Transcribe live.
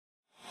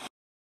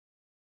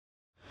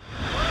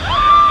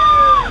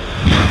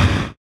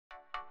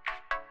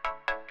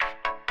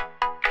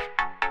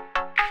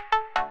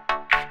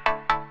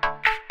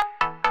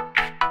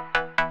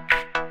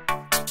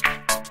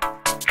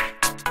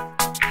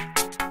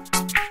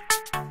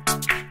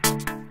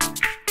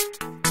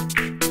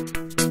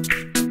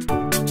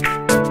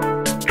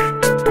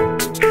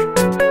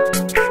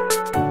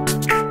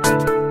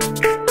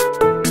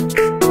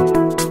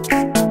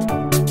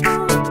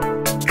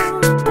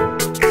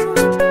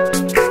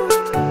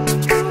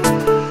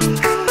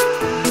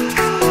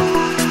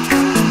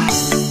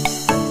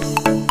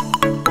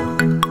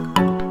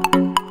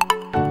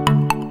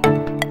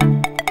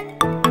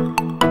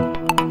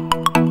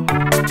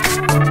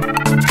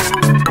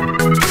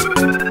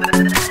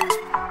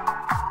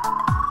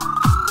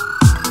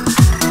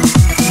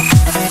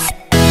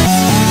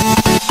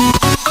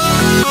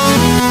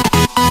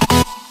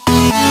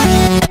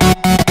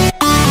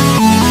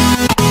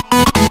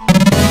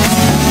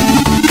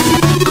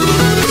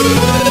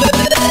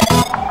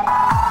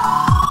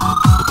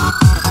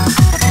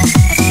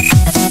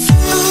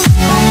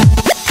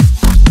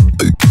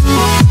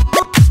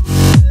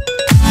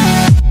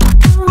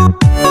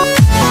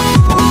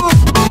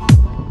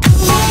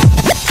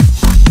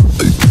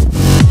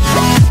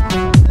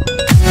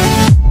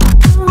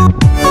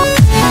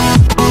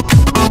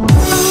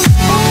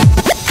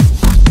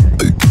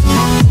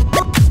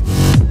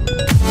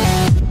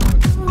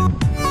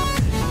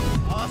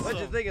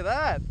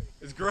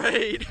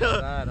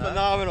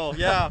general.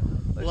 Yeah,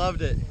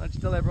 loved it. Why don't you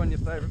tell everyone your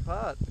favorite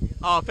part?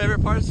 Oh,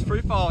 favorite part is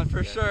free falling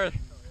for sure.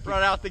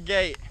 Right out the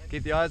gate.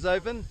 Keep the eyes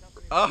open.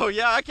 Oh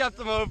yeah, I kept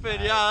them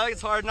open. Yeah,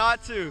 it's hard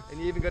not to. And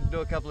you even got to do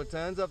a couple of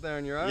turns up there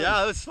on your own.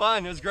 Yeah, it was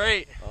fun. It was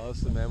great.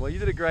 Awesome, man. Well, you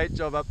did a great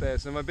job up there.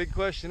 So my big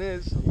question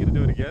is, you gonna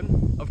do it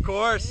again? Of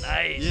course.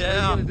 Nice. Yeah. Where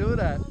are you gonna do it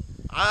at?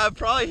 I'm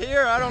probably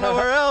here. I don't know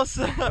where else.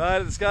 Right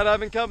at the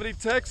Skydiving Company,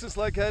 Texas,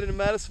 located in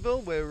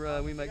Madisonville,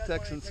 where we make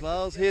Texan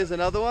smiles. Here's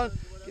another one.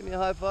 Give me a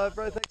high five,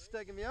 bro. Thanks for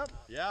taking me up.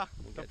 Yeah,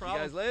 We'll no catch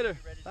problem. you guys later.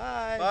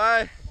 Bye.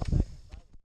 Bye.